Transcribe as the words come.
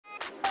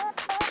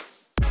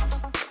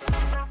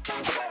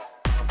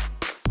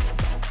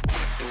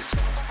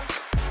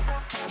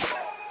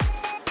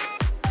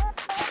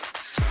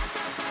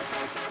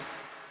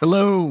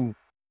Hello,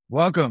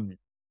 welcome.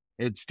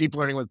 It's Deep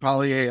Learning with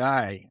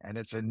PolyAI, and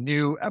it's a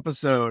new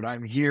episode.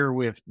 I'm here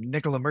with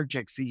Nikola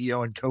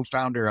CEO and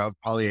co-founder of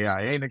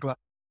PolyAI. Hey, Nikola.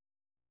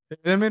 Hey,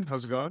 Damien,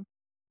 how's it going?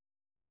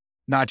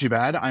 Not too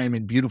bad. I am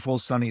in beautiful,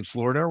 sunny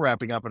Florida,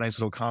 wrapping up a nice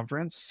little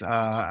conference.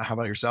 How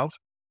about yourself?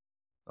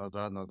 Not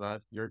bad, not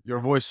bad. Your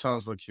voice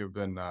sounds like you've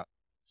been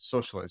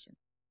socializing.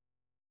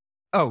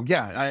 Oh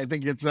yeah, I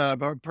think it's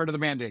part of the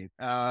mandate.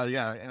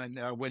 Yeah, and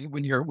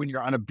when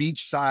you're on a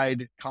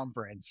beachside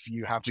conference,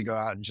 you have to go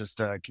out and just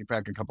kick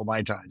back a couple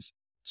mai tais.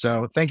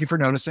 So thank you for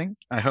noticing.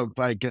 I hope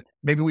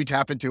maybe we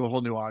tap into a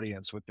whole new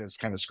audience with this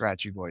kind of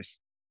scratchy voice.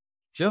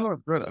 Yeah, no,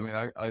 it's good. I mean,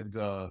 I'd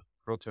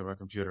rotate my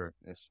computer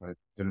if I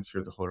didn't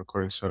fear the whole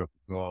recording setup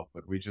would go off.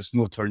 But we just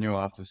moved to our new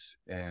office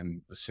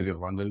in the city of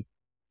London.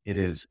 It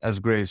is as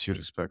great as you'd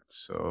expect.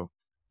 So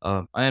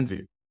I envy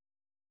you.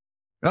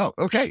 Oh,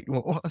 okay.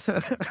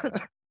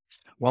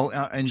 Well,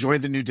 enjoy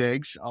the new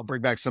digs. I'll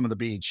bring back some of the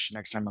beach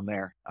next time I'm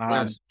there.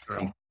 Yes,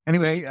 true.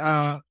 Anyway,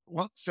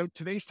 so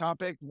today's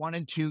topic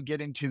wanted to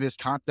get into this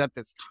concept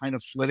that's kind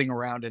of flitting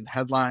around in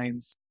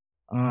headlines.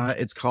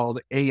 It's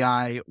called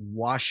AI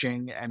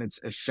washing, and it's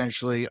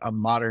essentially a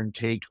modern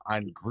take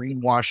on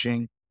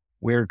greenwashing,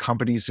 where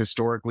companies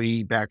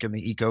historically, back in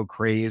the eco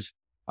craze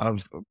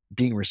of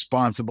being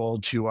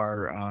responsible to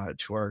our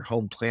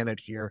home planet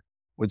here,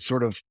 would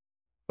sort of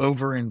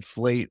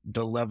overinflate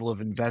the level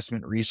of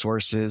investment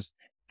resources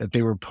that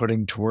they were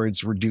putting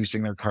towards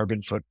reducing their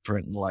carbon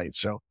footprint in light.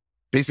 So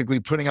basically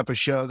putting up a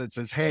show that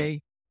says, hey,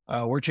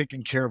 we're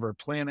taking care of our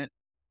planet.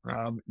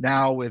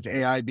 Now with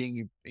AI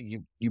being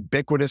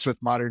ubiquitous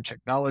with modern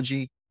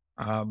technology,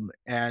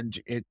 and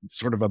it's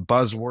sort of a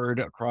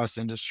buzzword across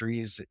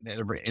industries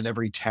in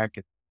every tech,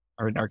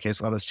 or in our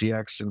case, a lot of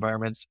CX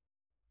environments.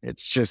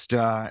 It's just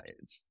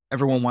it's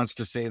everyone wants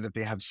to say that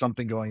they have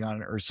something going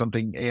on or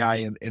something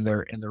AI in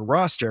their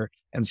roster.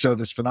 And so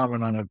this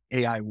phenomenon of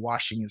AI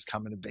washing is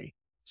coming to be.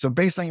 So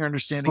based on your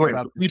understanding Wait,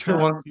 about the people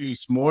term, want to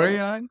use more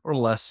AI or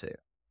less AI,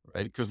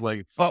 right? Because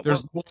like there's well,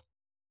 the whole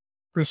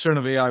concern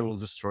of AI will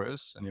destroy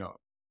us, and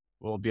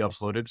will be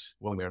uploaded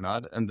when they're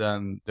not. And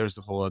then there's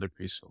the whole other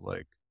piece of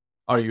like,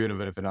 are you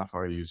innovative enough?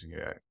 Are you using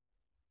AI?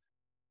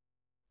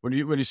 When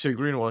you say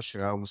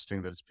greenwashing, I almost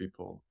think that it's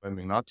people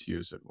claiming not to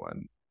use it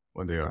when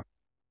they are.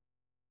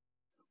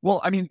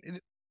 well, I mean,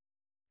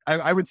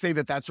 I would say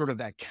that that's sort of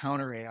that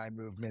counter AI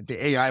movement.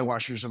 The AI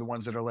washers are the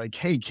ones that are like,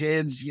 hey,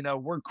 kids,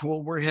 we're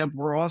cool, we're hip,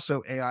 we're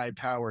also AI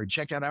powered.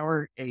 Check out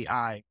our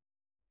AI.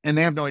 And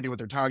they have no idea what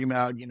they're talking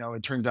about.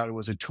 It turns out it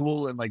was a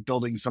tool and like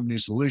building some new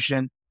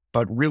solution,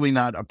 but really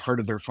not a part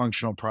of their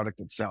functional product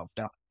itself.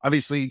 Now,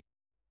 obviously,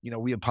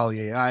 we at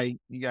Poly AI,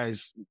 you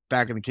guys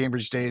back in the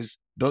Cambridge days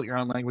built your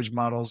own language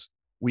models.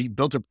 We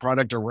built a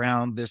product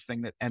around this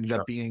thing that ended up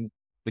Sure. being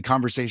the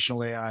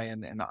conversational AI,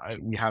 and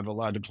we have a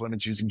lot of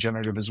deployments using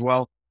generative as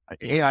well.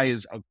 AI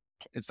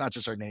it's not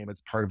just our name;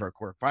 it's part of our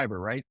core fiber,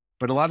 right?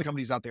 But a lot of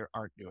companies out there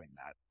aren't doing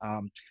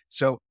that.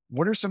 So,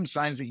 what are some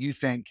signs that you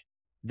think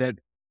that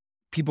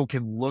people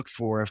can look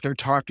for if they're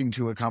talking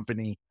to a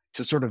company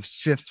to sort of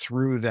sift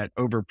through that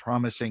over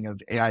promising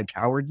of AI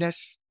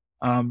poweredness?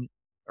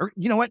 Or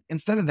you know what?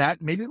 Instead of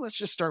that, maybe let's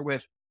just start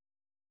with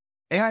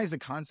AI as a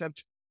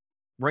concept.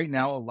 Right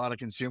now, a lot of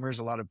consumers,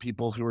 a lot of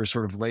people who are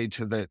sort of laid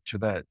to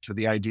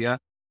the idea,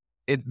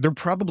 they're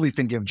probably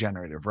thinking of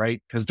generative,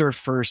 right? Because their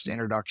first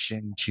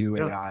introduction to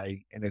Yeah.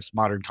 AI and its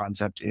modern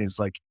concept is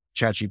like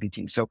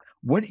ChatGPT. So,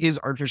 what is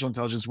artificial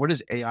intelligence? What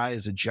is AI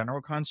as a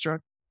general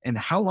construct? And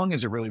how long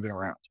has it really been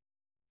around?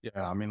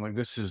 Yeah. I mean, like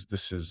this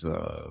is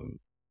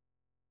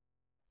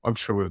I'm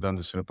sure we've done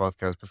this in a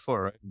podcast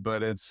before, right?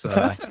 But it's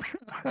AI.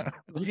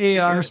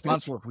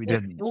 Irresponsible if we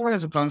didn't. AI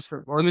has a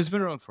concept, or it's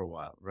been around for a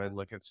while, right?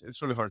 Like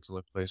it's really hard to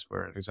look place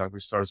where it exactly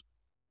starts.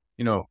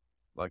 You know,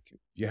 like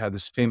you had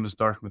this famous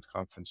Dartmouth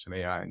conference in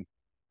AI in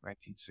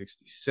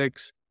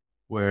 1966,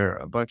 where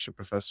a bunch of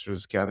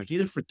professors gathered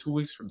either for 2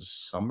 weeks or the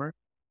summer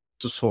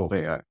to solve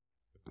AI.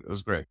 It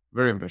was great,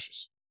 very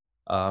ambitious.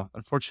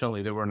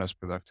 Unfortunately, they weren't as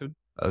productive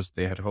as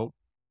they had hoped.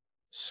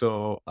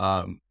 So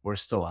we're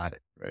still at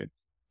it, right?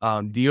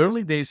 The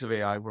early days of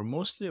AI were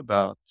mostly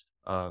about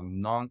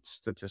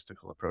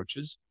non-statistical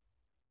approaches.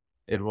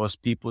 It was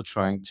people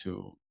trying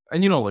to,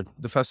 and like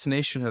the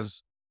fascination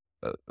has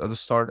at the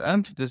start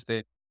and to this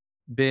day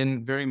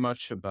been very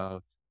much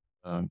about,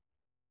 um,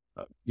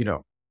 you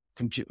know,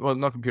 well,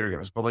 not computer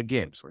games, but like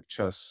games like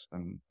chess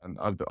and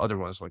other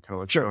ones, like kind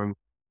of like Sure. showing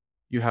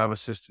you have a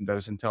system that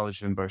is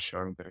intelligent by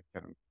showing that it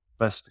can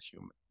best the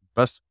human,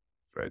 best,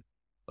 right?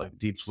 Like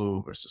Deep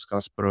Blue versus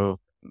Kasparov,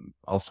 and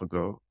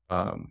AlphaGo,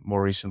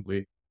 more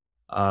recently.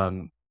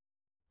 Um,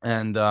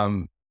 and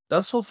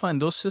that's all fine.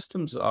 Those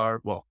systems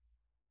are, well,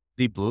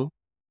 Deep Blue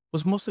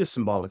was mostly a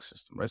symbolic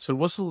system, right? So it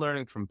wasn't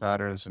learning from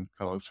patterns and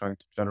kind of like trying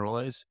to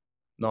generalize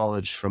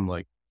knowledge from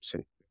like,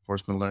 say,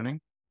 reinforcement learning.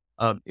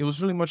 It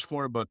was really much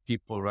more about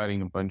people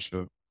writing a bunch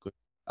of good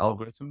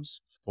algorithms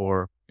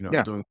for,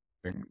 Yeah. doing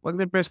like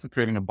they're basically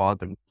creating a bot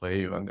that will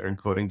play you and they're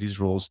encoding these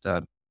rules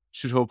that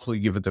should hopefully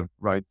give it the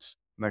right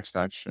next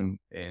action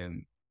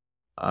in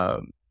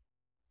um,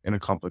 in a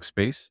complex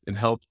space. It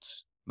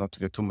helped, not to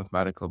get too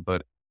mathematical,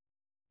 but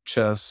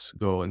chess,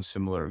 Go, and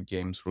similar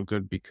games were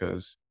good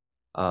because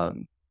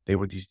they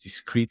were these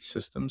discrete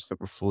systems that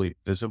were fully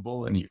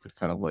visible, and you could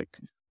kind of like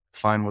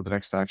find what the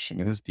next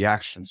action is. The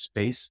action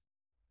space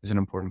is an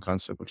important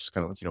concept, which is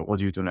kind of like, what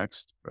do you do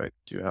next, right?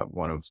 Do you have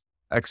one of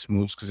X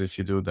moves? Because if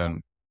you do,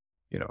 then,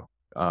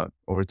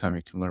 over time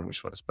you can learn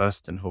which one is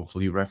best, and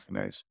hopefully you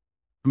recognize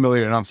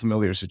familiar and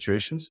unfamiliar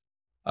situations.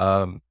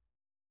 Um,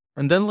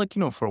 and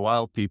then, for a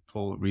while,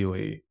 people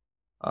really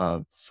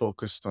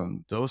focused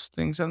on those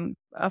things. And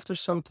after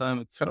some time,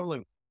 it kind of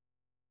like,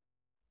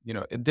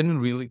 it didn't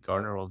really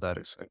garner all that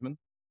excitement,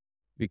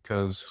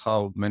 because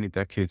how many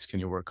decades can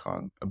you work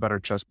on a better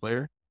chess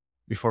player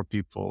before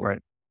people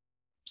Right.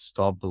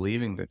 stop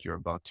believing that you're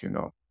about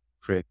to,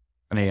 create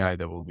an AI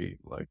that will be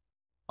like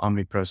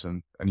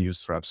omnipresent and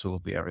used for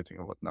absolutely everything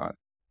and whatnot.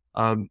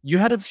 You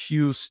had a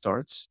few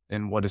starts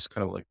in what is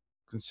kind of like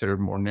considered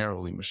more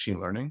narrowly machine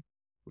learning,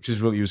 which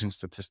is really using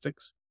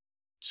statistics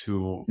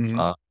to,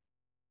 Mhm.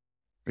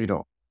 you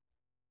know,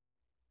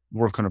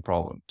 work on a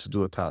problem, to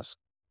do a task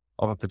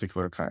of a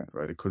particular kind,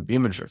 right? It could be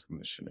image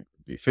recognition, it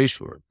could be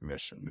facial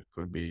recognition, it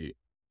could be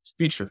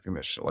speech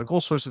recognition, like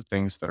all sorts of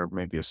things that are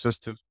maybe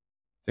assistive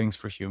things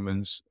for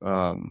humans,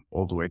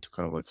 all the way to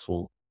kind of like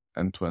full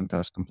end-to-end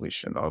task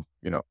completion of,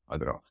 I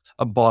don't know,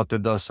 a bot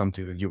that does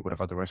something that you would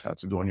have otherwise had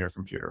to do on your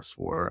computer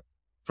for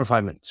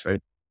 5 minutes,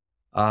 right?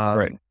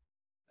 Right. Um,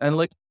 and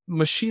like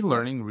machine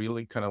learning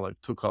really kind of like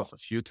took off a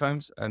few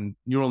times, and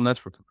neural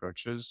network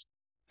approaches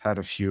had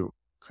a few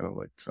kind of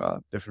like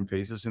different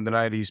phases. In the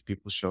 90s,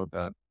 people showed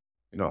that,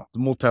 the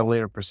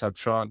multi-layer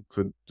perceptron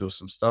could do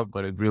some stuff,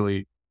 but it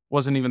really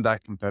wasn't even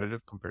that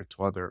competitive compared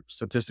to other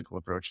statistical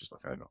approaches,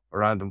 like, I don't know, a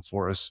random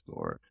forest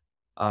or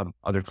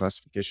other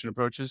classification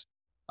approaches.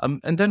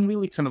 And then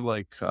really kind of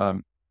like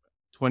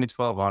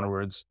 2012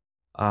 onwards,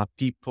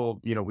 people,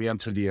 we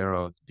entered the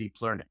era of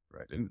deep learning,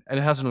 right? And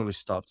it hasn't really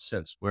stopped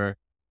since, where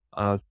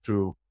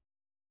through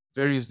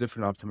various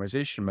different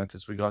optimization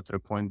methods, we got to the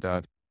point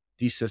that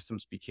these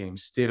systems became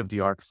state of the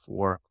art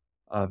for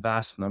a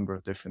vast number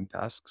of different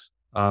tasks.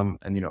 And,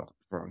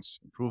 performance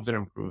improved and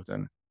improved.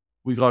 And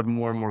we got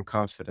more and more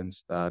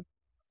confidence that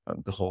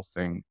the whole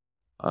thing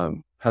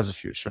has a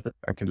future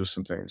and can do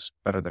some things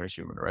better than a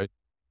human, right?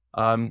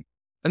 Um,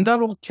 and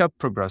that all kept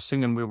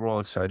progressing, and we were all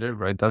excited,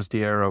 right? That's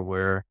the era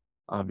where,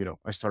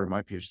 I started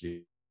my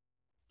PhD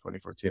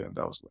 2014, and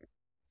that was like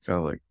kind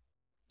of like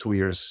 2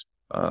 years,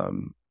 a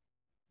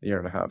year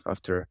and a half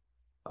after,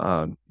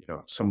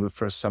 some of the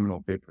first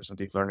seminal papers on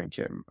deep learning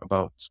came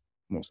about,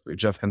 mostly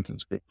Jeff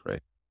Hinton's group,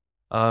 right?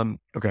 Um,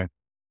 Okay.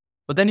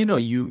 but then,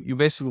 you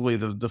basically,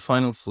 the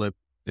final flip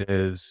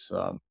is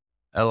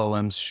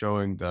LLMs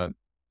showing that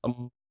a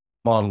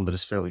model that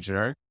is fairly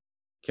generic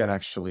can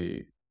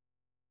actually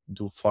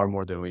do far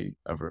more than we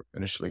ever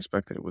initially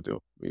expected it would do.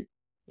 It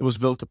was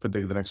built to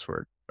predict the next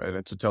word, right?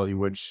 And to tell you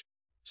which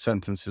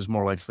sentence is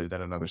more likely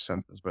than another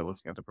sentence by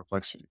looking at the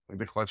perplexity, like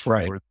the collection of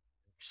Right. words.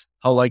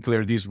 How likely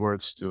are these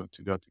words to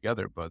go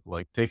together? But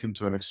like taken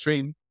to an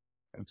extreme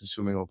and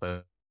consuming all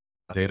the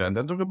data. And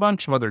then there's a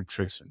bunch of other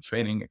tricks in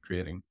training and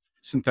creating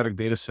synthetic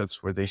data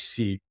sets where they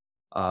see,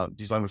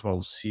 these language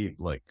models see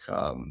like,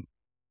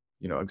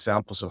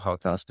 examples of how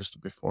tasks is to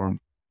be performed,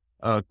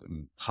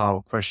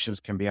 how questions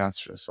can be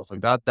answered and stuff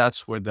like that.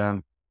 That's where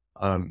then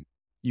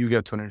you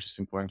get to an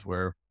interesting point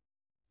where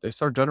they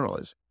start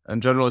generalizing,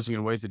 and generalizing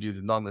in ways that you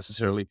did not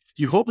necessarily,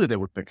 you hope that they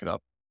would pick it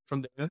up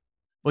from data,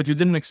 but you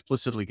didn't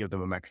explicitly give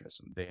them a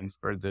mechanism. They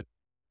inferred it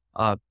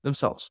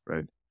themselves,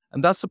 right?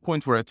 And that's the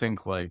point where I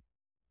think like,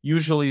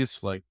 usually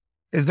it's like,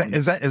 Is that um,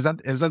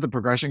 is that the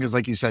progression? Because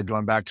like you said,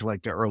 going back to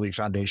like the early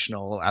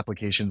foundational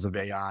applications of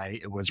AI,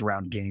 it was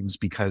around games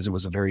because it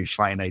was a very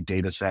finite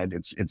data set.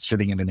 It's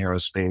sitting in a narrow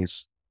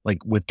space,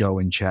 like with Go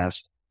and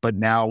chess. But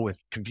now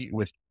with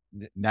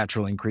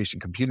natural increase in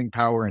computing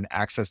power and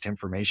access to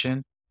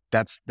information,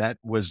 that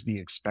was the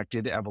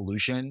expected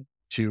evolution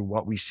to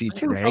what we see I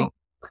think today. some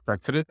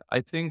expected it.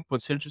 I think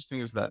what's interesting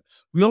is that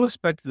we all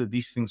expected that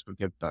these things would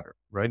get better,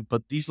 right?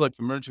 But these like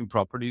emerging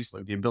properties,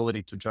 like the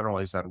ability to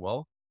generalize that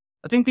well,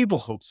 I think people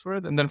hoped for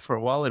it. And then for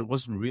a while, it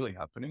wasn't really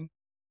happening.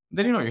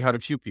 Then, you had a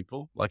few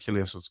people like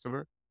Elias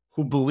Utskover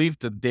who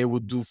believed that they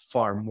would do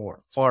far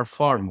more, far,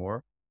 far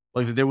more.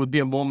 Like that there would be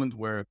a moment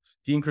where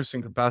the increase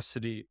in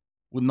capacity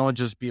would not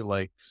just be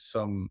like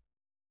some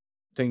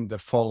thing that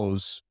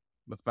follows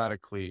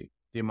mathematically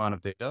the amount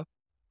of data,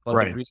 but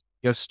that Right. really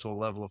gets to a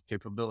level of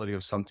capability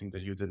of something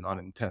that you did not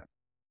intend.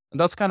 And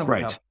that's kind of what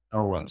Right. happened in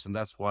LLMs. And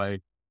that's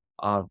why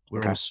we're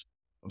Okay. also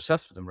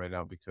obsessed with them right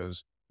now,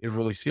 because it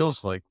really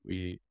feels like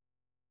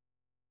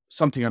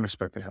something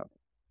unexpected happened.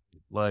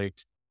 Like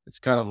it's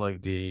kind of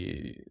like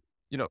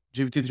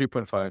GPT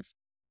 3.5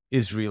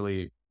 is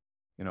really,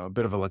 a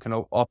bit of a like an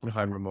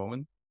Oppenheimer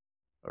moment,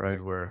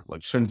 right? Where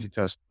like Trinity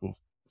test, poof,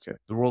 okay,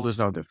 the world is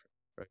now different,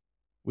 right?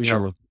 We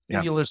have Sure. a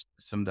Yeah. singular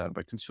system that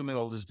by consuming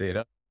all this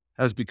data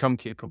has become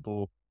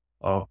capable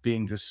of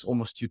being this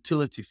almost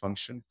utility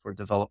function for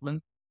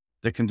development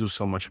that can do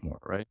so much more,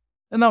 right?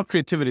 And now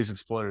creativity is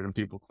exploited and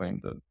people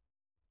claim that,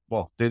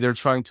 well, they're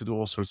trying to do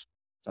all sorts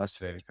of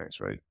fascinating things,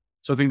 right?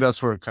 So I think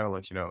that's where kind of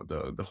like,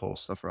 the whole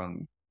stuff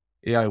around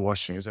AI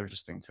washing is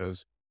interesting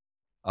because,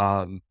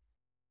 um,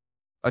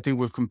 I think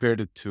we've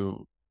compared it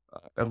to,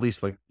 at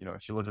least like,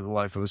 if you look at the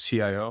life of a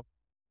CIO,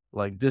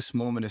 like this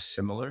moment is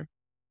similar,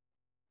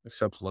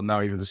 except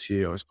now even the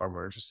CEO is far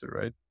more interested,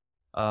 right?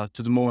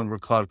 To the moment where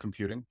cloud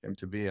computing came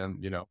to be.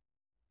 And,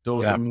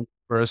 those Yeah. that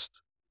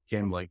first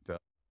came like the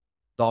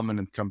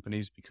dominant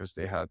companies because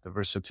they had the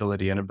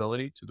versatility and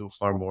ability to do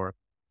far more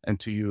and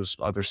to use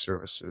other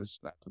services,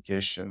 and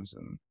applications,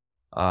 and,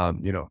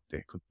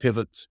 they could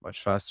pivot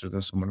much faster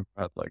than someone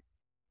who had like,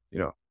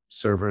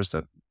 servers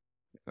that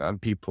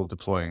and people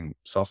deploying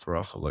software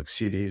off of like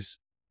CDs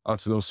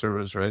onto those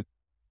servers, right?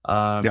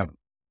 Yeah. Um,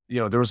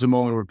 there was a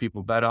moment where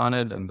people bet on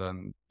it, and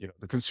then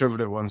the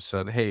conservative ones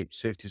said, "Hey,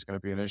 safety is going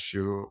to be an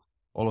issue."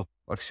 All of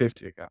like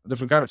safety, again,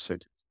 different kind of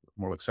safety,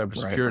 more like Right.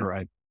 cybersecurity.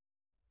 Right.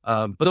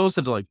 But those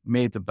that like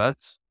made the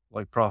bets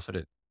like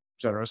profited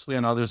generously,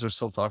 and others are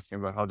still talking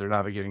about how they're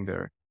navigating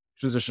their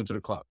transition to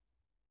the cloud.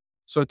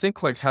 So I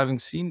think like having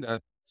seen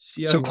that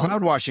So CIO,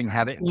 cloud washing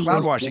had it.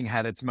 Cloud washing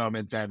had its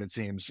moment. Then it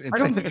seems. I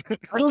don't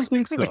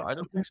think so. I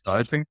don't think so.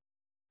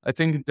 I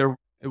think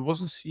it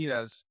wasn't seen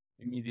as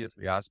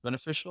immediately as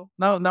beneficial.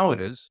 Now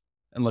it is.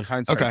 And like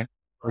hindsight Okay.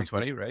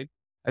 2020, right?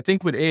 I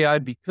think with AI,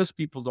 because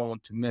people don't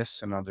want to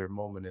miss another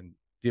moment in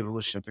the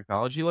evolution of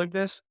technology like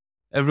this,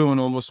 everyone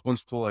almost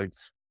wants to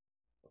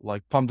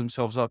like pump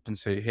themselves up and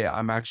say, "Hey,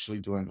 I'm actually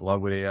doing a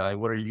lot with AI.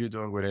 What are you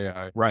doing with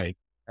AI?" Right.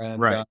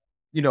 And Right.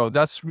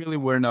 that's really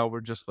where now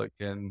we're just like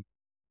in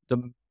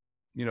the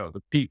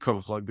the peak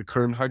of like the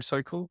current hype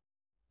cycle,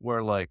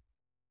 where like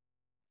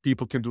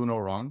people can do no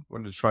wrong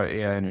when they try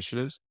AI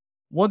initiatives.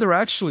 What they're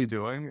actually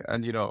doing,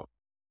 and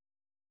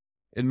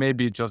it may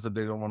be just that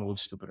they don't want to look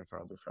stupid in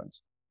front of their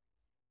friends.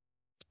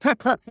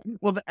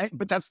 Well,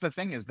 but that's the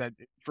thing is that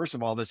first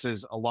of all, this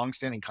is a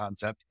longstanding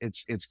concept.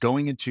 It's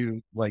going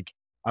into like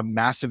a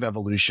massive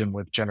evolution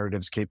with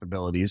generative's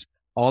capabilities.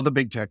 All the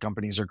big tech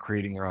companies are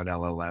creating their own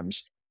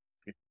LLMs.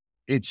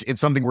 It's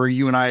something where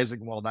you and I, as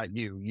like, well, not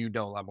you, you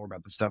know a lot more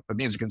about this stuff, but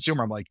me as a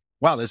consumer, I'm like,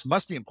 wow, this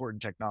must be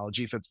important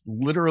technology if it's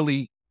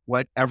literally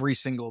what every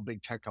single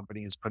big tech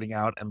company is putting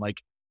out and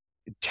like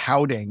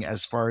touting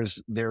as far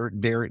as their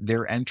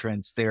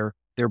entrance, their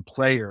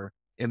player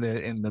in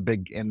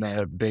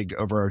the big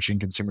overarching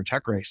consumer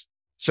tech race.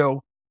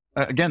 So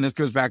again, this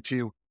goes back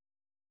to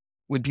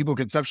when people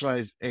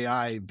conceptualize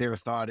AI, their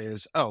thought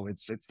is, oh,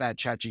 it's that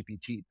chat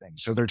GPT thing.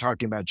 So they're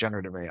talking about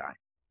generative AI.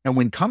 And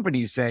when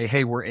companies say,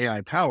 hey, we're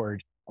AI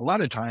powered, a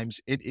lot of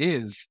times it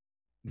is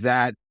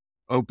that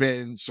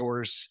open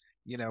source,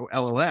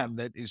 LLM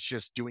that is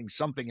just doing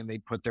something and they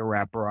put their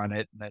wrapper on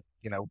it and that,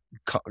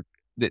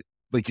 that,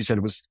 like you said,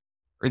 it was,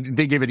 or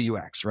they gave it a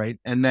UX, right?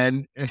 And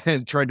then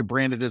and tried to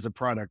brand it as a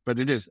product, but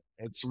it's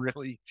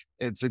really,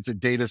 it's a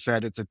data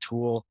set, it's a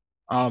tool.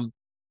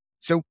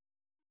 So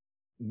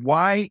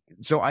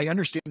so I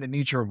understand the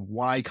nature of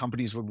why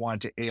companies would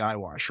want to AI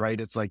wash, right?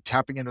 It's like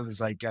tapping into the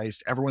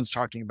zeitgeist. Everyone's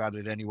talking about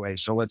it anyway.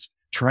 So let's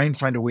try and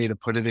find a way to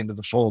put it into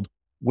the fold.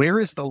 Where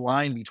is the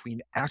line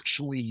between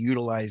actually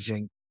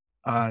utilizing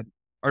uh,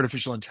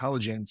 artificial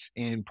intelligence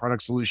in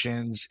product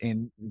solutions,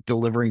 in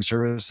delivering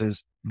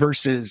services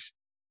versus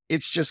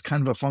it's just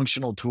kind of a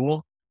functional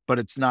tool, but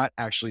it's not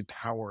actually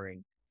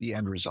powering the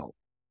end result?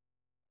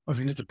 I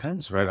mean, it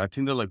depends, right? I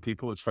think that like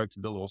people would try to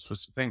build all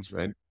sorts of things,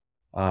 right?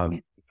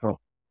 Um, so,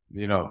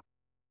 you know,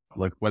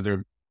 like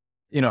whether,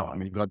 I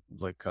mean, you got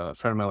like a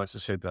friend of mine likes to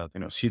say that,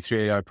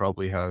 C3 AI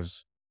probably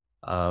has,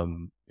 a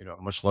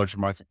much larger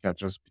market cap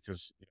just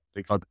because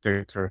they got the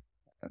ticker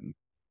and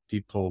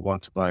people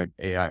want to buy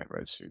AI,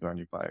 right? So you go and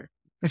you buy,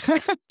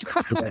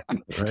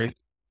 right?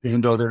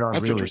 Even though they're not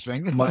That's really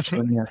interesting. much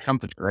in a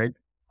company, right?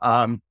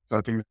 So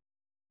I think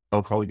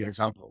that'll probably be an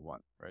example of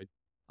one, right?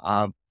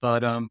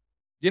 But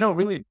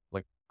really,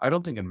 like, I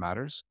don't think it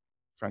matters,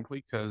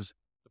 frankly, because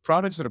the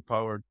products that are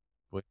powered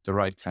with the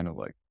right kind of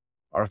like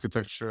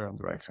architecture and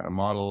the right kind of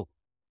model,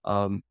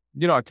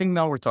 I think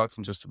now we're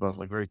talking just about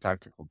like very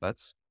tactical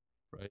bets,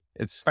 right?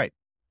 It's Right.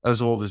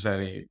 as old as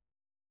any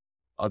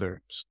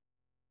other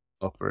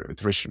software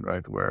iteration,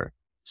 right? Where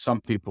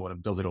some people want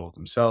to build it all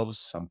themselves,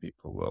 some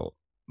people will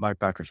buy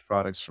packaged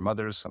products from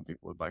others, some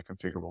people will buy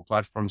configurable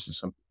platforms, and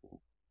some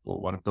people will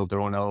want to build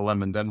their own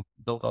LLM and then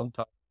build on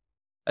top.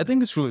 I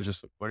think it's really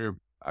just like what are your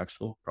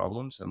actual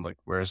problems and like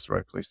where's the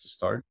right place to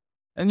start.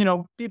 And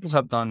people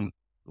have done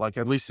like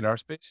at least in our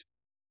space,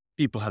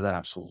 people have done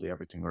absolutely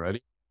everything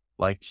already.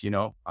 Like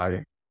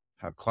I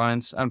have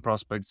clients and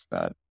prospects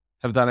that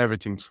have done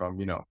everything from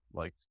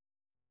like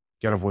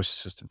get a voice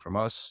assistant from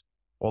us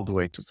all the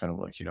way to kind of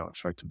like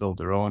try to build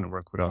their own and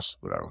work with us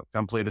with our like,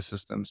 template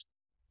systems,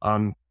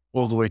 um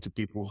all the way to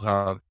people who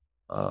have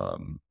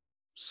um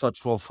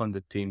such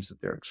well-funded teams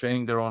that they're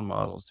training their own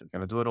models, they're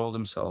going to do it all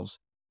themselves.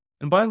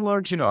 And by and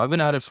large, I've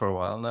been at it for a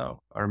while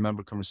now. I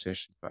remember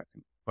conversations back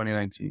in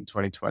 2019,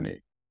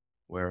 2020,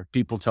 where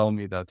people tell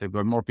me that they've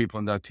got more people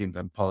in that team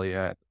than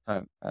PolyAI,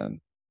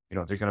 and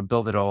they're going to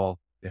build it all.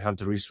 They have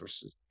the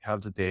resources, they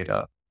have the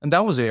data. And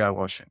that was AI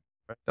washing,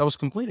 right? That was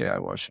complete AI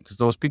washing because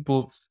those people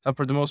have,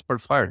 for the most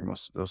part, fired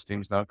most of those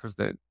teams now because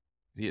the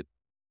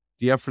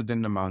the effort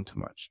didn't amount to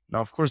much.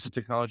 Now, of course, the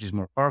technology is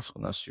more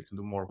powerful now, so you can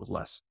do more with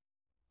less.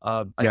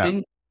 I Yeah.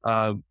 think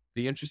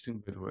the interesting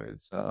bit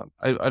was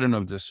I don't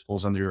know if this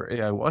falls under your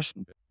AI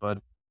washing bit, but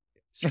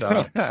it's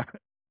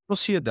we'll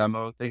see a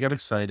demo, they get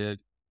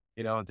excited,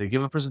 they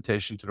give a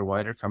presentation to the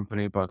wider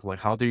company about like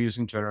how they're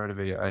using generative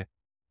AI,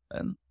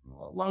 and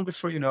long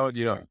before you know it,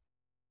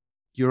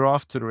 you're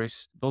off to the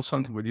races to build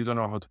something, but you don't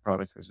know how to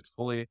productize it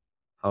fully,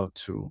 how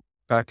to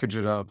package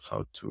it up,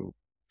 how to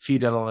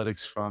feed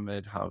analytics from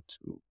it, how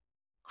to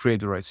create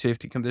the right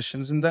safety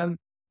conditions, and then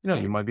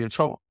you might be in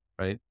trouble,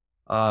 right?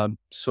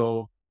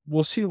 So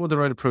we'll see what the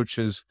right approach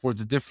is for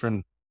the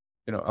different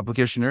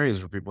application areas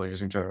where people are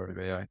using generative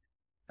AI,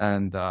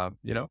 and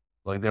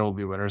like there will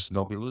be winners and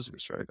there'll be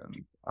losers, right?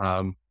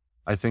 And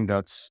I think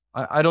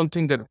I don't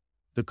think that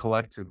the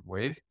collective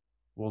wave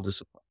will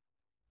disappoint.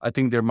 I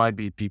think there might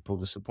be people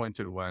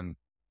disappointed when,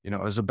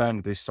 as a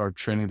bank, they start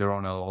training their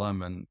own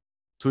LLM and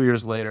 2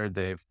 years later,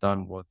 they've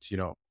done what,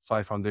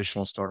 five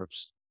foundational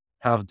startups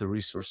have the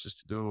resources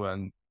to do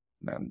and,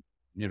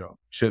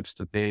 chips,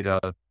 the data,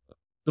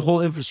 the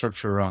whole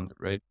infrastructure around it,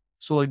 right?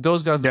 So like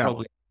those guys are Yeah.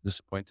 probably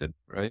disappointed,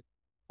 right?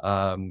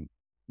 Um,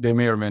 they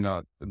may or may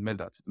not admit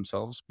that to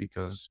themselves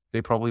because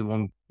they probably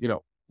won't,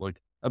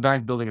 like a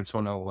bank building its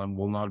own LLM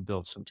will not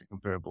build something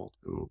comparable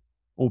to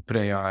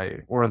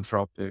OpenAI or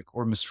Anthropic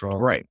or Mistral,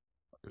 Right.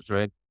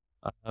 right?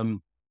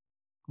 Um,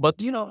 but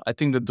I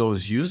think that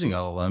those using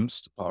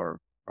LLMs to power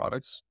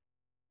products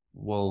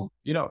will,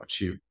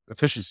 achieve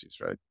efficiencies,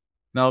 right?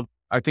 Now,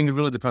 I think it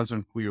really depends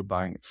on who you're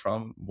buying it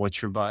from,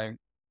 what you're buying.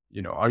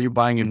 Are you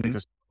buying it Mhm.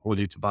 because people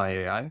need to buy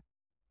AI?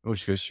 In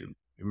which case you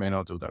may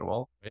not do that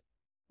well, right?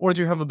 Or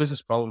do you have a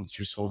business problem that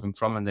you're solving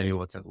from, and then you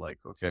look at like,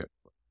 okay,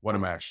 what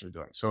am I actually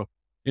doing? So,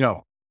 you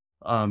know,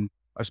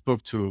 I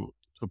spoke to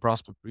a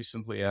prospect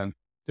recently, and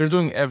they're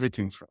doing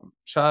everything from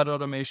chat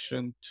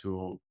automation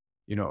to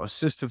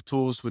assistive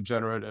tools with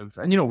generative,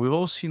 and we've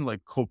all seen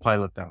like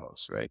co-pilot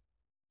demos, right?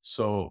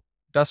 So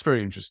that's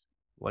very interesting.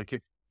 Like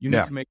if you need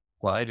Yeah. to make a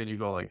slide and you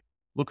go like,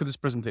 look at this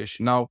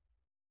presentation now,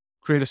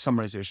 create a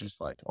summarization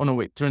slide. Oh no,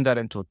 wait, turn that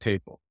into a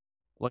table.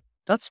 Like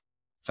that's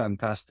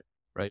fantastic,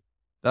 right?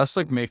 That's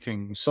like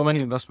making so many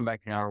investment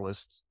banking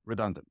analysts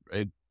redundant,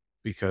 right?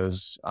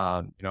 Because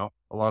a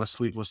lot of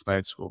sleepless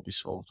nights will be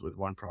solved with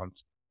one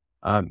prompt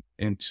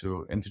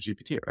into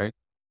GPT, right?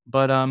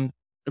 But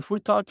if we're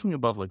talking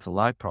about like a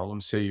live problem,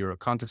 say you're a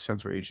contact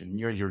center agent,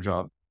 you're at your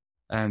job,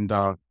 and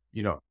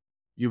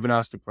you've been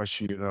asked a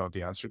question you don't know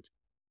the answer to.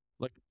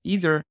 Like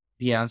either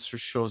the answer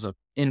shows up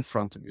in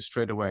front of you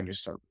straight away and you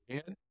start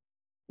reading it,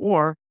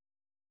 or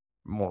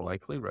more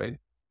likely, right?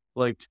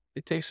 Like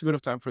it takes a bit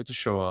of time for it to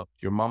show up.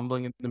 You're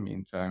mumbling in the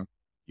meantime.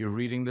 You're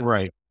reading the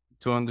Right.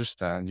 to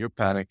understand. You're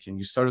panicking.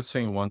 You started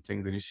saying one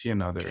thing, then you see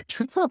another.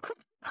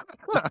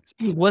 It's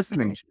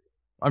listening to you.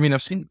 I mean,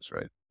 I've seen this,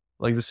 right?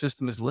 Like the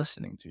system is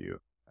listening to you,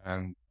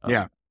 and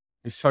Yeah.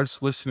 it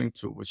starts listening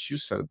to what you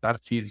said.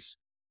 That feeds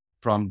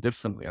from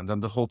differently, and then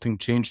the whole thing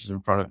changes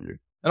in front of you.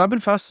 And I've been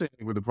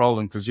fascinated with the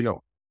problem because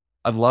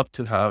I'd love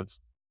to have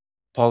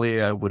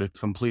PolyAI with a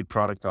complete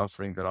product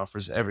offering that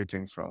offers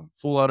everything from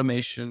full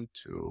automation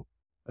to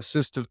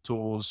assistive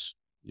tools,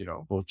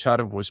 both chat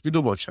and voice. We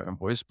do both chat and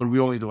voice, but we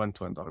only do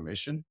end-to-end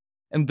automation.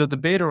 And the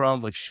debate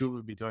around like, should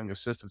we be doing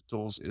assistive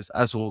tools is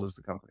as old as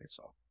the company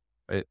itself,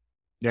 right?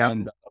 Yeah.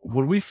 And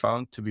what we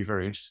found to be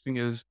very interesting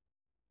is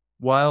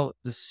while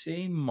the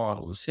same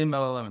model, the same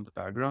LLM in the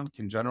background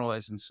can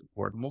generalize and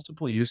support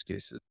multiple use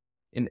cases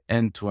in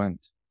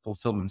end-to-end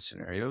fulfillment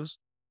scenarios,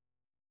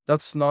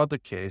 that's not the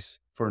case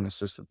for an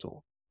assistive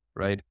tool,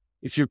 right?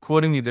 If you're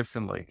quoting me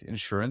different like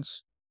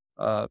insurance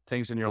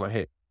things and you're like,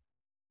 hey,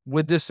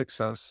 with this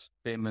success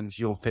payment,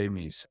 you'll pay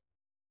me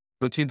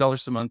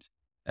 $13 a month.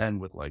 And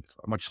with like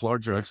a much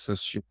larger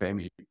excess, you pay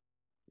me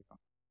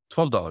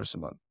 $12 a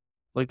month.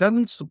 Like that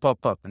needs to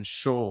pop up and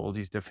show all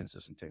these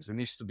differences and things. It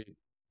needs to be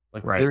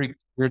like Right. very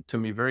clear to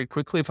me very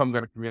quickly if I'm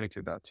going to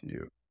communicate that to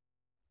you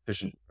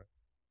efficiently.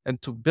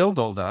 And to build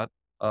all that,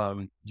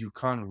 you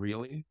can't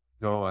really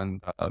go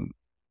and um,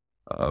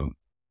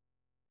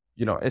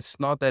 it's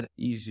not that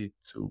easy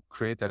to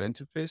create that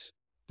interface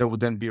that would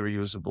then be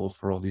reusable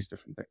for all these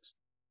different things.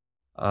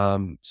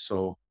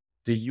 So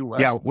the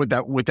Yeah. US, With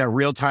that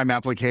real time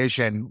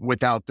application,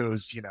 without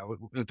those,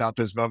 without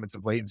those moments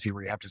of latency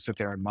where you have to sit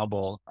there and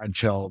mumble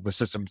until the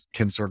systems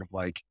can sort of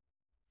like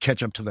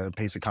catch up to the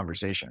pace of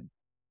conversation.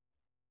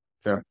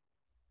 there,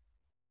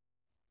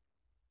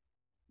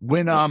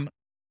 When,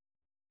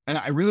 and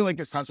I really like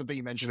this concept that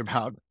you mentioned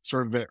about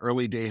sort of the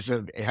early days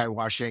of AI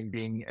washing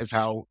being as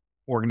how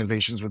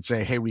organizations would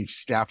say, hey, we've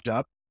staffed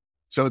up.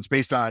 So it's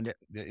based on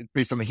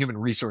the human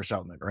resource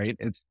element, right?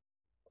 It's,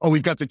 oh,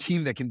 we've got the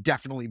team that can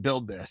definitely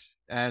build this.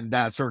 And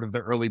that's sort of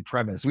the early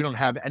premise. We don't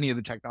have any of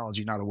the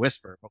technology, not a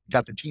whisper, but we've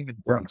got the team in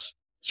place.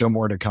 So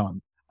more to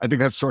come. I think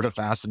that's sort of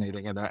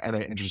fascinating and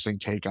an interesting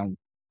take on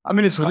I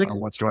mean, it's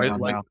ridiculous, what's going right? on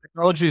Like now.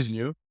 technology is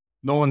new.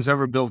 No one's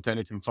ever built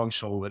anything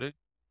functional with it.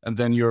 And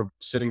then you're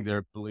sitting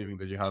there believing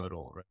that you have it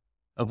all, right?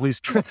 At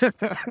least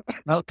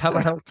have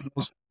a healthy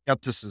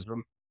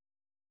skepticism.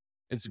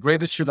 It's great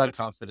that you're that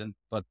confident,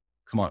 but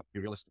come on, be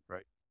realistic,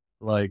 right?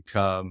 Like,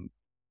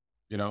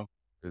 you know,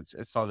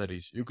 it's not that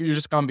easy. You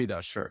just can't be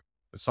that sure.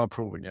 It's not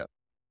proven yet.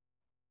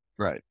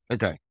 Right.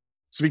 Okay.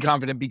 So be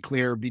confident, be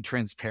clear, be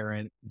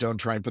transparent. Don't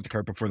try and put the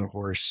cart before the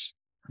horse.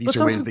 These But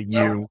are ways sometimes, that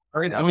you,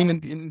 right? I mean,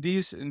 in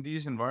these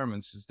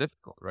environments, it's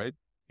difficult, right?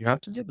 You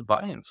have to get the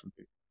buy-in from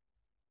people,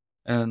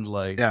 and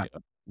like, yeah,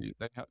 they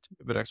have to be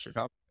a bit extra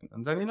confident,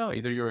 and then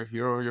either you're a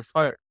hero or you're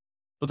fired.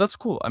 But that's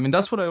cool. I mean,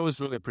 that's what I always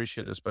really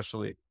appreciate,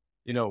 especially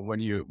when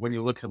you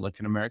look at like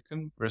an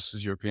American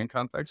versus European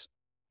context.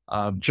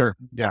 Um, sure.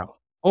 Yeah.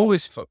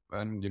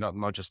 and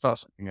not just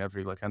us. I think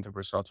every like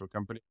enterprise software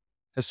company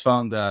has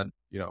found that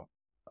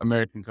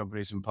American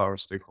companies empower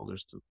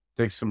stakeholders to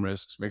take some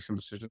risks, make some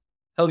decisions.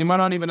 Hell, you might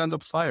not even end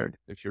up fired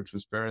if you're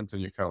transparent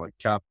and you kind of like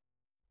cap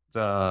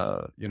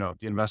the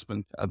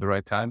investment at the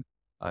right time.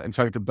 In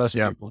fact, the best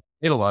Yeah. people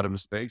made a lot of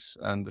mistakes,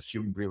 and the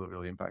few really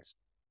really impacts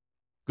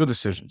good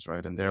decisions,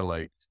 right? And they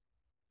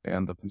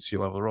end up in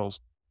C-level roles,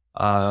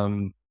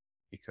 um,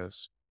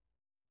 because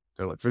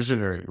they're like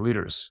visionary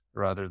leaders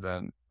rather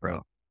than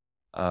Right.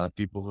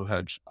 people who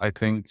hedge. I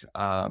think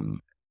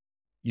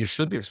you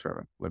should be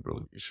experimenting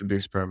liberally. You should be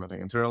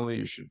experimenting internally.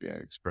 You should be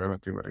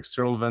experimenting with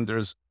external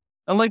vendors.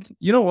 And like,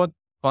 you know what?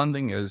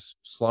 Funding is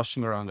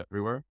sloshing around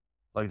everywhere.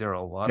 Like there are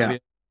a lot of Yeah.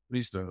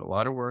 companies doing a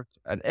lot of work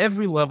at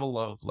every level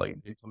of like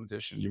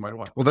implementation you might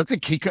want. Well, that's a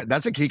key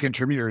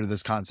contributor to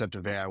this concept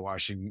of AI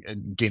washing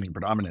and gaining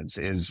predominance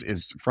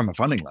is from a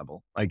funding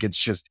level. Like it's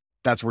just,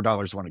 that's where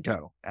dollars want to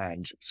go.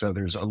 And so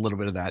there's a little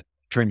bit of that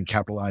trying to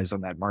capitalize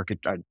on that market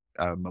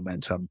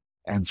momentum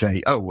and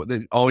say, oh, well,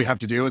 all you have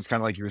to do is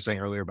kind of like you were saying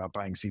earlier about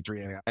buying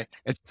C3 AI.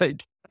 It's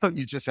like,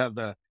 you just have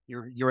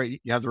you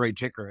have the right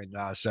ticker. And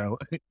so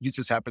you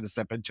just happen to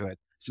step into it.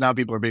 So now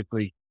people are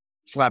basically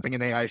slapping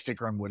an AI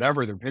sticker on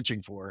whatever they're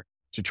pitching for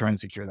to try and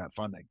secure that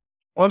funding.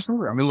 Well,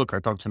 absolutely. I mean, look, I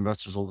talk to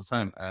investors all the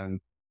time,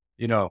 and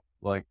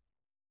like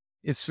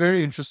it's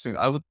very interesting.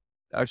 I would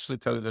actually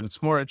tell you that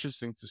it's more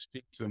interesting to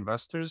speak to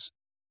investors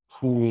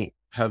who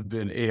have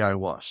been AI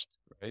washed,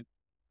 right?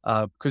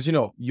 Because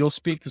you'll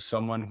speak to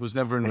someone who's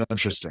never invested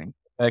Interesting.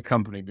 in a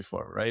company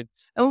before, right?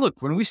 And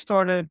look, when we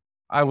started,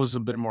 I was a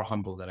bit more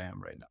humble than I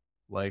am right now.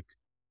 Like,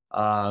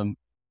 um,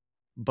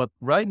 but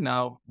right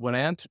now, when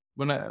I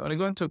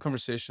go into a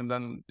conversation,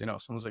 then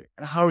someone's like,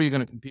 "How are you going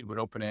to compete with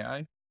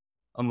OpenAI?"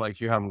 I'm like,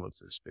 "You haven't looked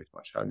at this space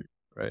much, have you?"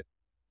 Right?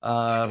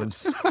 Um,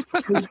 it's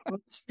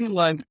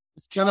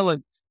kind of like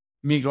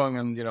me going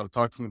and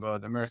talking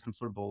about American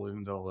football,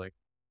 even though like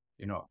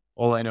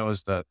all I know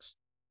is that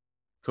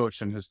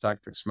coach and his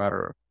tactics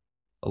matter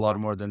a lot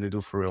more than they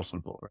do for real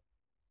football.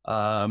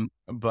 Right?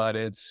 But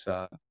it's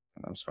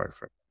I'm sorry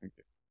for it.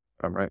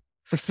 I'm right.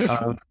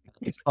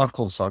 It's not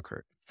called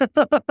soccer.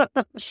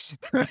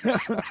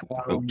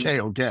 Okay.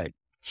 Okay.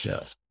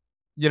 Yeah.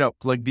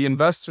 Like the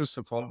investors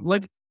have all,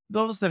 like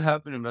those that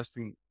have been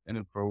investing in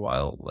it for a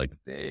while, like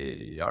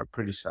they are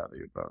pretty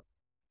savvy about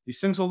these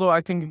things. Although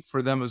I think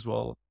for them as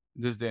well,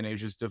 this day and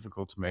age, it's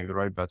difficult to make the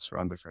right bets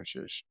around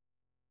differentiation.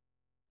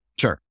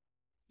 Sure.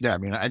 Yeah. I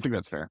mean, I think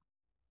that's fair.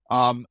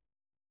 Um,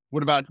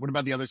 what about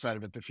the other side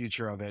of it, the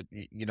future of it?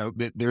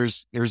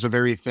 There's a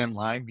very thin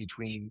line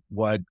between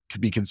what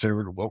could be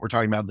considered what we're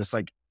talking about, this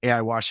like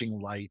AI washing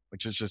light,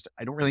 which is just,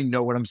 I don't really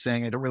know what I'm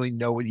saying. I don't really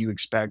know what you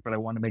expect, but I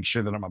want to make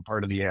sure that I'm a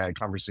part of the AI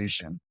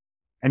conversation.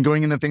 And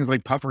going into things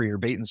like puffery or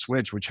bait and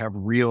switch, which have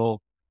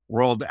real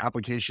world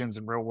applications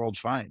and real world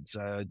finds.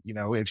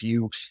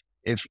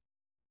 If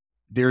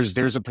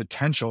there's a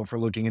potential for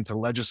looking into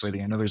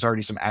legislating. I know there's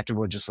already some active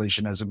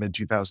legislation as of mid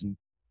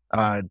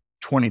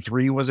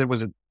 2023. Was it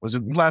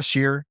last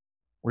year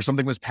where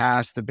something was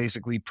passed that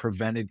basically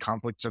prevented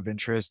conflicts of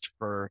interest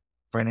for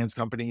finance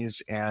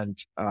companies and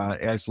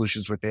AI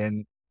solutions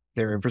within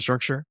their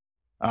infrastructure.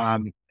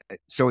 Um,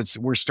 so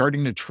we're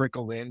starting to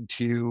trickle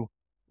into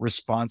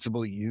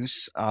responsible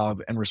use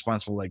of and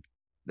responsible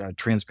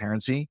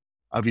transparency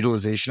of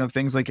utilization of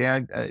things like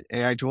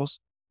AI tools.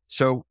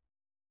 So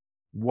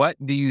what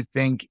do you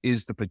think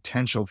is the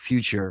potential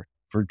future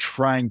for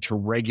trying to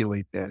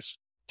regulate this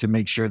to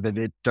make sure that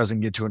it doesn't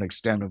get to an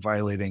extent of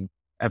violating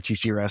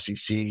FTC or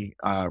SEC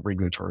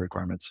regulatory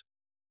requirements?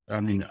 I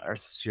mean,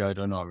 RCC, I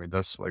don't know. I mean,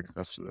 that's a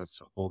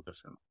whole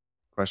different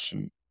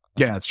question.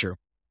 Yeah, that's true.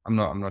 I'm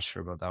not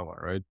sure about that one,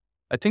 right?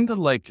 I think that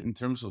like in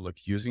terms of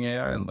like using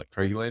AI and like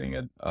regulating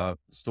it,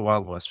 it's the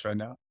Wild West right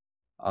now.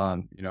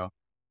 Um, you know,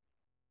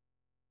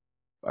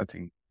 I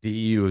think the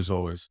EU is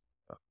always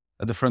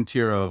at the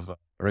frontier of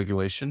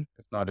regulation,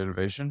 if not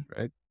innovation,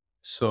 right?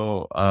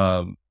 So,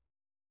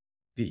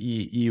 the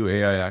EU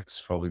AI Act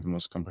is probably the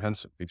most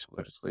comprehensive piece of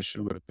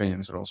legislation with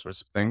opinions and all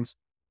sorts of things.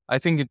 I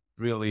think it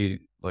really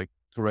like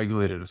to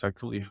regulate it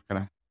effectively, you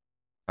kind of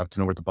have to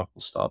know where the buck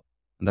will stop,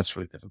 and that's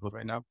really difficult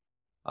right now.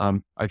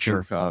 I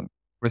Sure. think,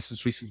 for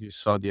instance, recently you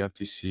saw the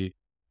FTC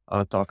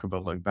talk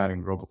about like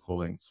banning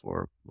robocalling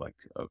for like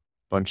a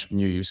bunch of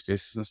new use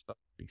cases and stuff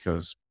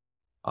because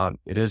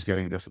it is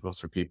getting difficult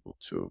for people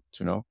to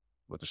know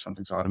whether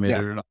something's Yeah.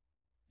 automated or not.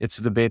 it's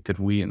a debate that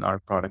we in our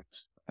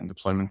product and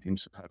deployment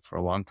teams have had for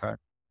a long time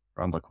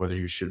around like whether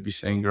you should be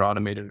saying you're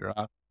automated or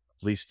not,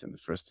 at least in the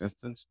first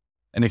instance.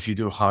 And if you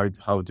do, how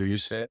do you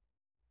say it?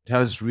 It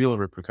has real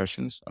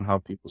repercussions on how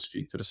people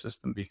speak to the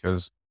system,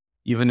 because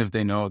even if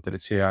they know that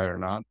it's AI or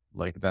not,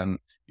 like then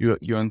you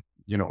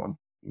know,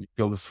 you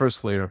peel the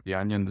first layer of the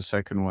onion. The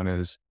second one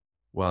is,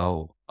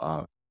 well,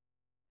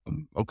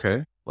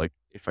 okay, like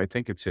if I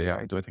think it's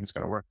AI, do I think it's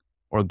going to work?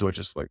 Or do I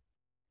just like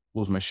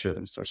lose my shit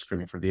and start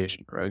screaming for the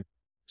agent? Right.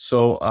 So,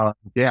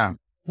 Yeah.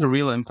 the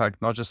real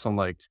impact, not just on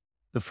like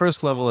the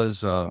first level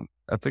is,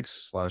 ethics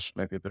slash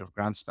maybe a bit of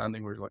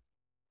grandstanding where you're like,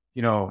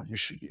 you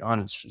should be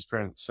honest,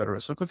 transparent, et cetera.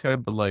 So, okay,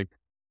 but like,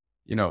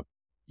 you know,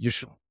 you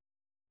should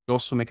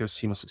also make it a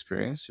seamless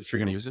experience. If you're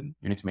going to use it,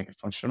 you need to make it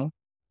functional.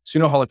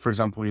 So, how, like, for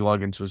example, when you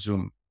log into a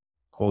Zoom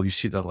call, you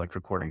see that like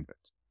recording bit,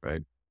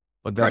 right?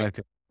 But then Right. I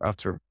think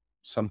after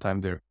some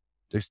time there,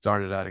 they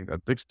started adding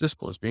that this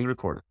call is being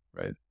recorded,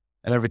 right?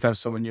 And every time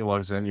someone new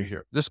logs in, you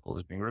hear this call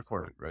is being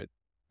recorded, right?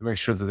 To make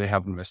sure that they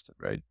haven't missed it,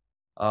 right?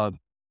 Uh,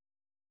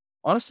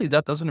 Honestly,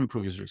 that doesn't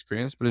improve user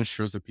experience, but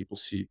ensures that people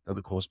see that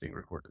the call is being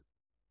recorded.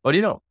 But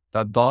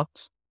that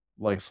dot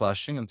like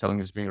flashing and telling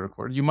it's being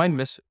recorded, you might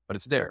miss it, but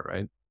it's there,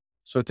 right?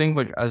 So I think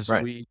like as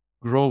Right. we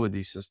grow with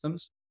these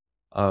systems,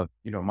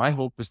 my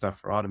hope is that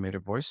for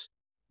automated voice,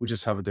 we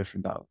just have a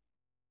different dial.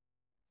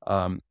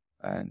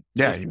 And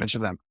Yeah. if You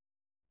mentioned that.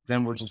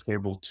 then we're just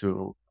able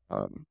to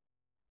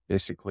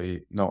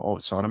basically know, oh,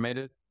 it's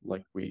automated.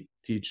 Like we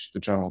teach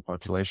the general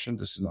population,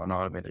 this is not an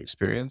automated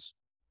experience,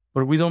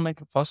 but we don't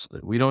make a fuss of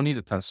it. We don't need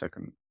a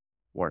 10-second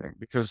warning,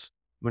 because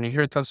when you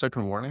hear a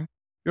 10-second warning,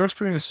 your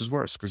experience is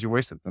worse because you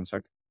wasted 10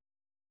 seconds.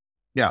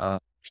 Yeah. Uh,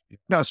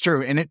 No, it's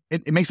true. And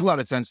it makes a lot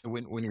of sense that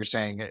when you're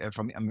saying, if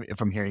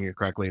I'm hearing you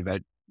correctly,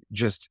 that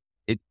just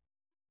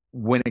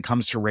when it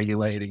comes to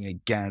regulating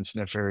against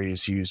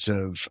nefarious use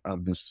of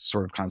this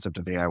sort of concept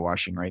of AI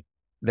washing, right?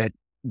 That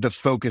the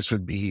focus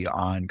would be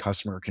on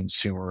customer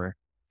consumer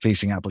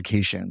facing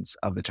applications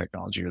of the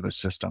technology or the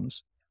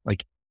systems.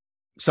 Like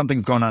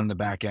something's going on in the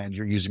back end,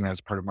 you're using that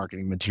as part of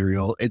marketing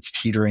material. It's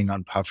teetering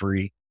on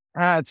puffery.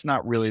 It's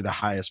not really the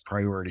highest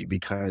priority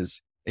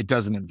because it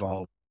doesn't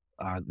involve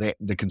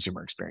the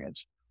consumer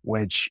experience,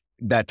 which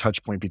that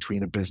touch point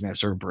between a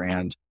business or a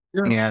brand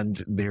yeah.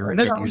 and their And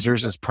then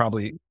users is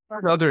probably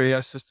other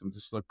AI systems,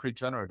 it's like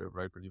pre-generative,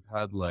 right? But you've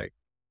had like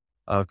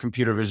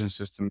computer vision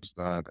systems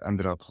that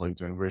ended up like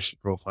doing racial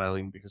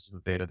profiling because of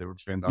the data they were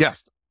trained on.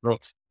 yes, Bro,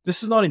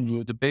 this is not a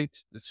new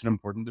debate. It's an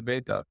important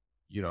debate that,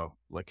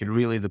 like it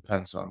really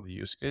depends on the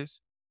use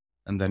case.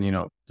 And then,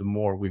 the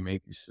more we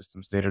make these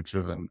systems data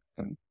driven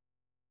and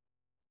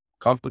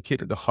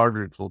complicated, the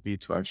harder it will be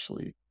to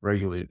actually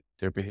regulate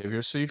their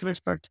behavior. So you can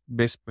expect to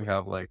basically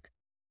have like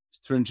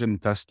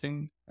stringent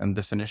testing and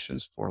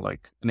definitions for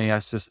like an AI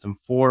system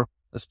for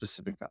a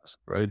specific task,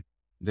 right?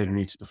 They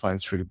need to define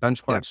strict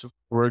benchmarks of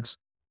works.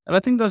 And I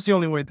think that's the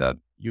only way that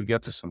you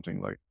get to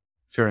something like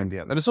fair in the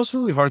end. And it's also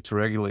really hard to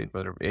regulate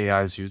whether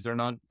AI is used or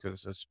not,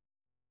 because as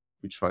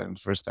we tried in the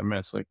first 10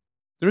 minutes, like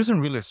there isn't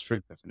really a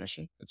strict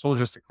definition. It's all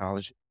just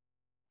technology.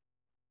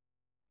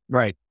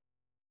 right.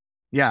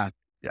 Yeah.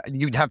 Yeah,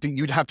 you'd have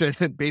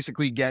to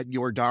basically get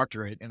your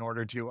doctorate in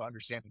order to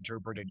understand,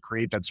 interpret, and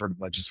create that sort of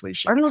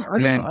legislation.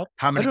 And then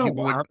how I many don't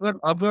people know.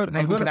 and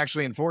then who can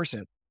actually enforce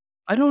it?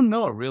 I don't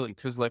know really.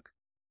 Cause like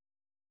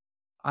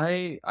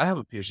I have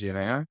a PhD in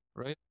AI,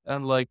 right?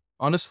 And like,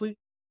 honestly,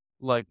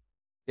 like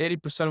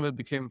 80% of it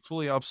became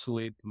fully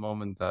obsolete the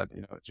moment that,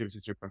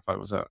 GPT 3.5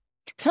 was out.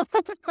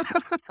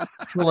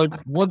 So like,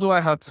 what do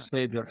I have to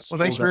say that's Well,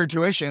 thanks for your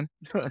tuition.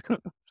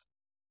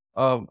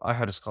 I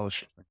had a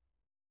scholarship,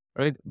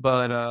 right?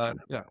 But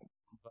yeah,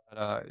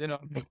 but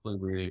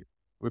hopefully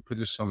we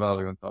produce some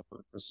value on top of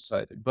it for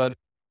society. But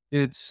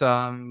it's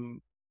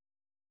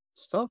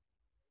stuff.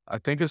 I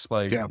think it's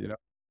like, Yeah.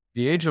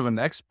 the age of an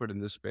expert in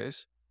this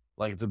space.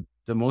 Like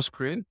the most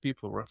creative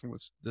people working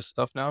with this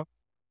stuff now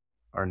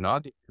are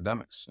not the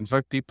academics. In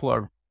fact, people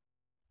are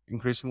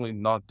increasingly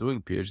not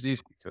doing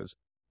PhDs because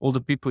all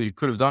the people you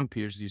could have done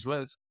PhDs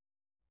with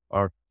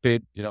are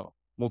paid,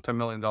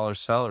 multi-million-dollar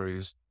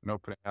salaries in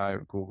OpenAI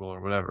or Google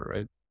or whatever,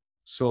 right?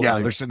 So Yeah,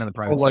 like, they're sitting in the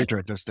private like, sector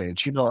at this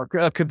stage.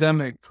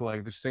 academic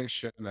like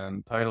distinction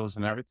and titles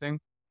and everything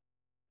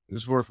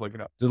is worth like,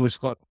 diddly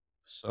squat.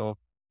 So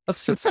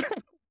that's just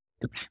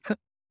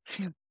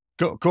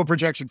Cool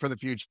projection for the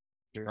future.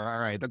 All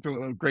right. That's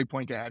a great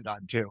point to end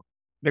on too.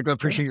 Nicola,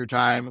 appreciate your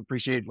time.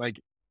 Appreciate like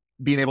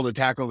being able to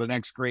tackle the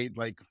next great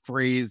like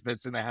phrase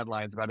that's in the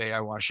headlines about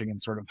AI washing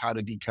and sort of how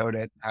to decode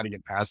it, how to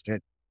get past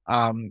it.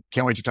 Can't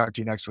wait to talk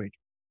to you next week.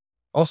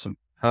 awesome.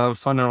 Have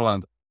fun in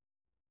Orlando.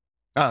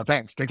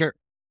 Thanks. Take care.